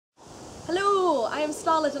I am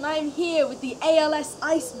Starrlett and I am here with the ALS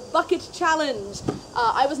Ice Bucket Challenge.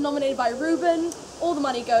 I was nominated by Ruben. All the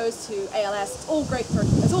money goes to ALS. It's all great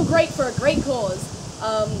for a great cause.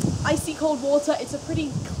 Icy cold water. It's a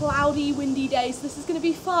pretty cloudy, windy day, so this is going to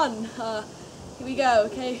be fun. Here we go.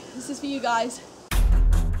 Okay, this is for you guys.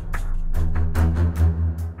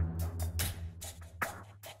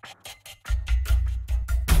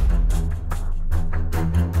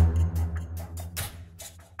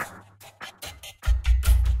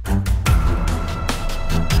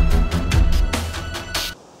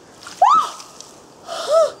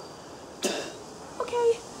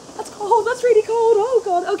 That's really cold. Oh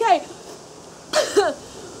god. Okay.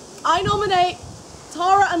 I nominate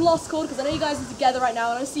Tara and Lost Chord because I know you guys are together right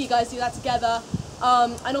now and I see you guys do that together.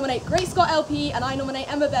 I nominate Great Scott LP and I nominate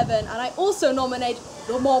Emma Bevan and I also nominate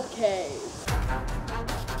The Mob Cave.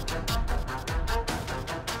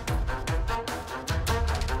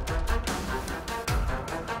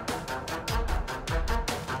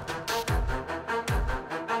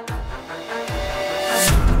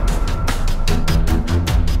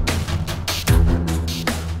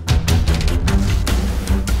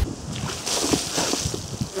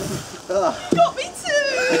 You got me too!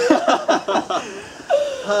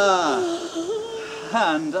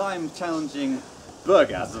 And I'm challenging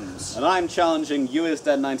Burgasms. And I'm challenging You Is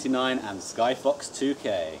Dead 99 and Skyfox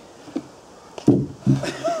 2K.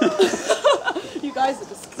 You guys are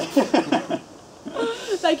disgusting.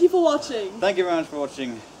 Thank you for watching. Thank you very much for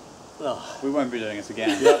watching. We won't be doing it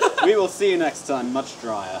again. We will see you next time, much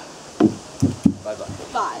drier. Bye bye.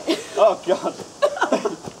 Bye. Oh god.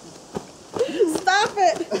 Stop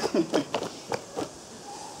it!